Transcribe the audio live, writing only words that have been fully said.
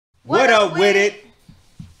up with it?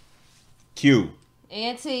 Q.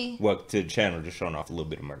 And T. Welcome to the channel. Just showing off a little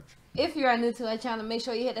bit of merch. If you are new to our channel, make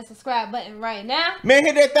sure you hit that subscribe button right now. Man,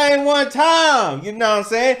 hit that thing one time. You know what I'm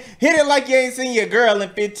saying? Hit it like you ain't seen your girl in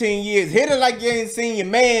 15 years. Hit it like you ain't seen your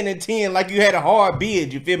man in 10, like you had a hard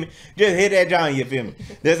beard, you feel me? Just hit that John, you feel me?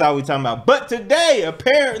 That's all we talking about. But today,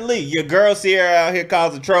 apparently, your girl Sierra out here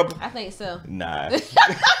causing trouble. I think so. Nah.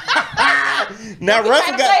 Now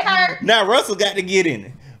Russell got to get in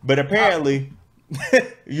it. But apparently,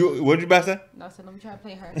 what you about to say? No, so let me try to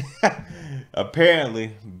play her.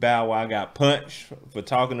 Apparently, Bow Wow got punched for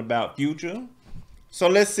talking about Future. So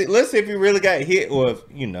let's see if he really got hit, or if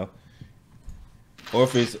or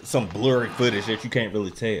if it's some blurry footage that you can't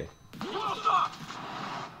really tell.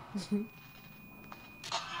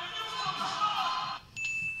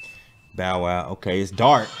 Bow Wow, okay, it's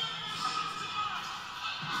dark.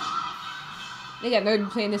 They got nerdy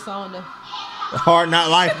playing this song though. Hard Not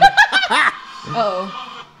Life. Oh.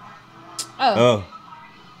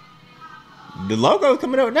 The logo's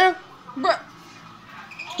coming out now. Bruh.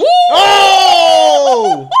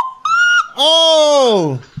 Oh!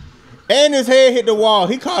 Oh! And his head hit the wall.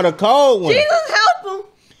 He caught a cold one. Jesus help him.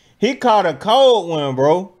 He caught a cold one,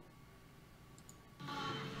 bro.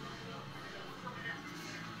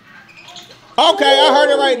 Okay, I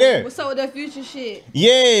heard it right there. What's up with that Future shit?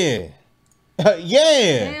 Yeah.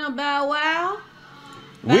 Yeah. Damn, Bow Wow.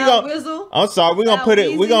 Whizzle. I'm sorry, we're gonna put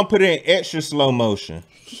it in extra slow motion.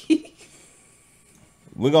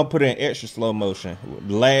 We're gonna put it in extra slow motion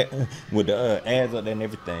with the ads up there and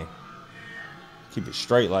everything. Keep it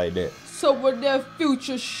straight like that. So with that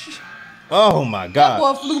Future oh my God. That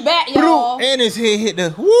boy flew back, y'all. And his head hit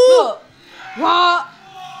the woo. Look. What?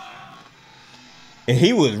 And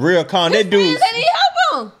he was real calm. That dude said he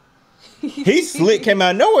help him. He slick, came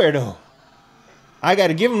out of nowhere though. I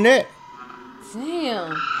gotta give him that.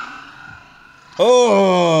 Damn.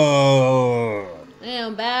 Oh.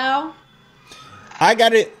 Damn, Bow. I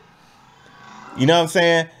got it. You know what I'm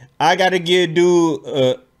saying? I gotta give dude,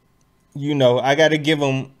 I gotta give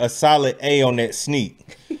him a solid A on that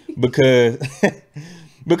sneak because,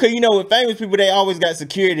 because with famous people they always got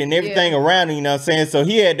security and everything around them. You know what I'm saying? So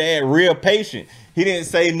he had to act real patient. He didn't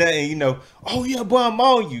say nothing. Oh yeah, boy, I'm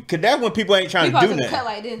on you. Cause that's when people ain't trying to do nothing. Cut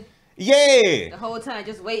like this. Yeah. The whole time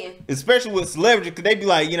just waiting. Especially with celebrities, cause they be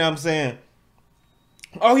like, you know what I'm saying?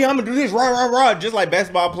 Oh yeah, I'm gonna do this, rah, just like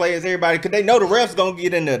basketball players, everybody, cause they know the refs gonna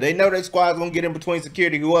get in there. They know their squad's gonna get in between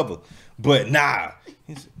security, whoever. But nah,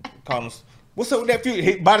 he's calling us. What's up with that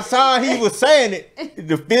Future? By the time he was saying it,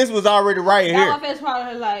 the fence was already right here. My fence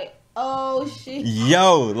probably like, oh shit.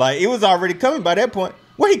 Yo, like it was already coming by that point.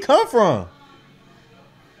 Where he come from?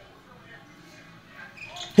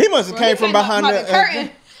 He must have came from behind the curtain.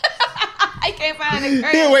 I can't find the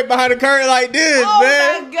curtain. He went behind the curtain like this, man.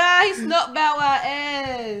 Oh my God, he snuck Bout Wow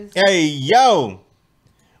ass. Hey, yo.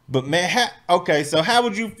 But man, okay, so how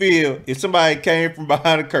would you feel if somebody came from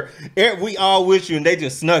behind the curtain? We all with you and they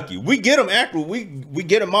just snuck you. We get them after we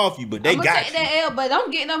get them off you, but they got you. I'm take that L, but I'm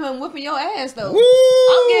getting up and whipping your ass though. Woo!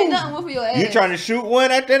 I'm getting nothing whipping your ass. You trying to shoot one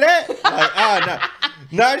after that? Like,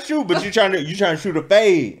 not shoot, but you trying to shoot a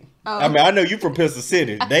fade. Oh. I mean, I know you from Pistol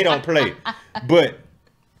City. They don't play,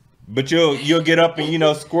 but you'll get up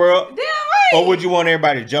and square up. Damn right. Or would you want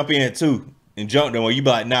everybody to jump in too and jump them? Or you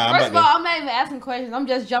be like, nah. First of all, I'm not even asking questions. I'm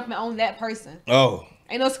just jumping on that person. Oh.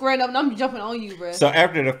 Ain't no squaring up. I'm jumping on you, bro. So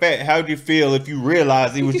after the fact, how'd you feel if you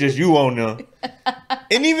realized it was just you on them?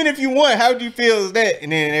 And even if you won, how'd you feel as that?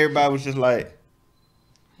 And then everybody was just like,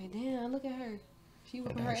 hey, damn, look at her. She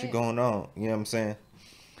whipping her ass. She going on. You know what I'm saying?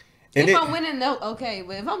 And if I'm winning, no, okay.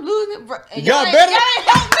 But if I'm losing, bro, y'all better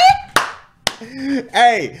help me.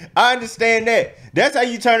 Hey, I understand that. That's how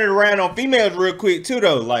you turn it around on females real quick too,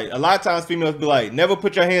 though. Like a lot of times, females be like, "Never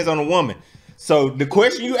put your hands on a woman." So the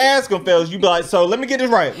question you ask them, fellas, you be like, "So let me get this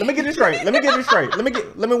right. Let me get this straight. Let me get this straight.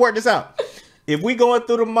 Let me work this out. If we going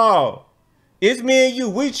through the mall, it's me and you.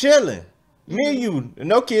 We chilling. Me and you.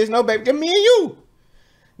 No kids, no baby. Just me and you.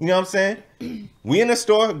 You know what I'm saying? We in the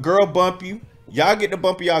store. Girl bump you. Y'all get the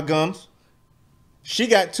bump of y'all gums. She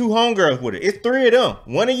got 2 homegirls with her. It's 3 of them.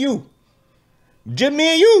 1 of you. Just me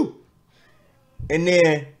and you. And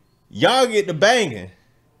then y'all get the banging.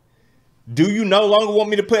 Do you no longer want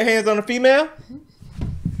me to put hands on a female?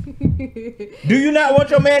 Do you not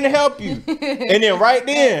want your man to help you? And then right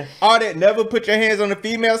then, all that never put your hands on the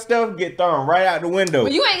female stuff get thrown right out the window.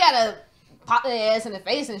 But you ain't gotta pop their ass in the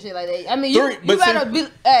face and shit like that. I mean, you gotta be,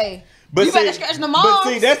 hey. But you better scratch them off.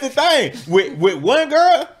 But see, that's the thing. With one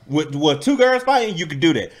girl, with 2 girls fighting, you could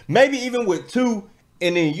do that. Maybe even with 2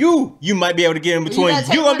 and then you might be able to get in between.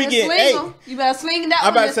 You gonna be getting 8. You better swing that.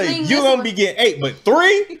 I'm about to say you gonna be getting 8, but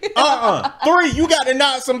 3, 3, you got to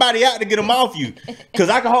knock somebody out to get them off you. Cause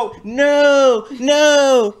I can hold. No,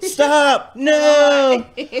 stop, no.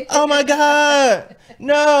 Oh my God,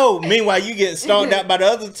 no. Meanwhile, you get stoned out by the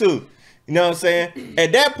other 2. You know what I'm saying?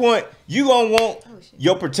 At that point, you gonna want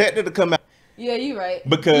your protector to come out. Yeah, you right.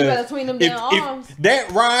 Because you better swing them damn arms. If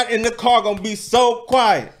that ride in the car gonna be so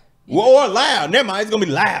quiet, or loud. Never mind, it's gonna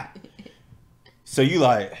be loud. So you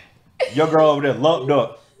like, your girl over there lumped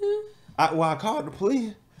up. I called the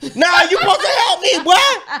police. Nah, you supposed to help me, boy.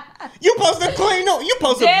 You supposed to clean up. You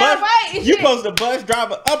supposed to bust. Right. You supposed to bust,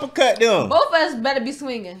 drive an uppercut them. Both of us better be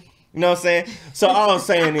swinging. You know what I'm saying? So all I'm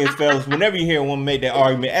saying is, fellas, whenever you hear a woman make that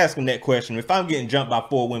argument, ask them that question. If I'm getting jumped by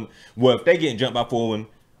 4 women, well, if they getting jumped by 4 women,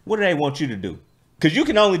 what do they want you to do? Because you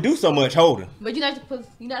can only do so much holding. But you're not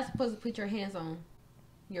supposed to put your hands on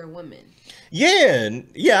your woman. Yeah,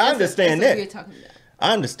 I understand that. You're talking about.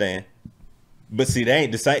 I understand. But see, they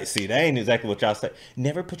ain't exactly what y'all say.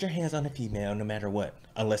 Never put your hands on a female, no matter what,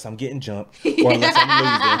 unless I'm getting jumped or unless I'm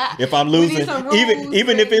losing. If I'm losing,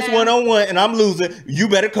 even if it's 1-on-1 and I'm losing, you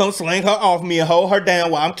better come sling her off me and hold her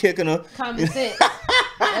down while I'm kicking her. Common sense.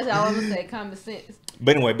 That's all I'm gonna say. Common sense.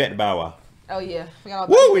 But anyway, back to Bow Wow. Oh yeah.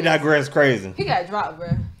 Woo, we digress crazy. He got dropped,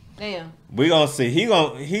 bro. Damn. We gonna see.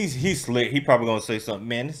 He's slick. He probably gonna say something.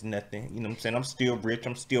 Man, it's nothing. You know what I'm saying? I'm still rich.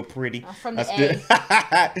 I'm still pretty. I'm from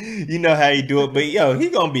the A. You know how you do it. But yo, he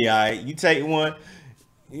gonna be alright. You take one.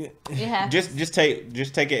 Yeah. Just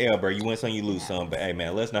take an L, bro. You win some, you lose some. But hey,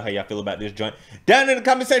 man, let us know how y'all feel about this joint down in the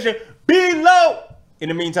comment section below. In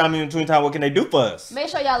the meantime, in between time, what can they do for us? Make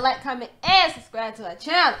sure y'all like, comment, and subscribe to our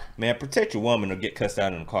channel. Man, protect your woman or get cussed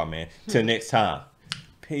out in the car, man. Till next time.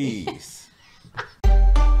 Peace.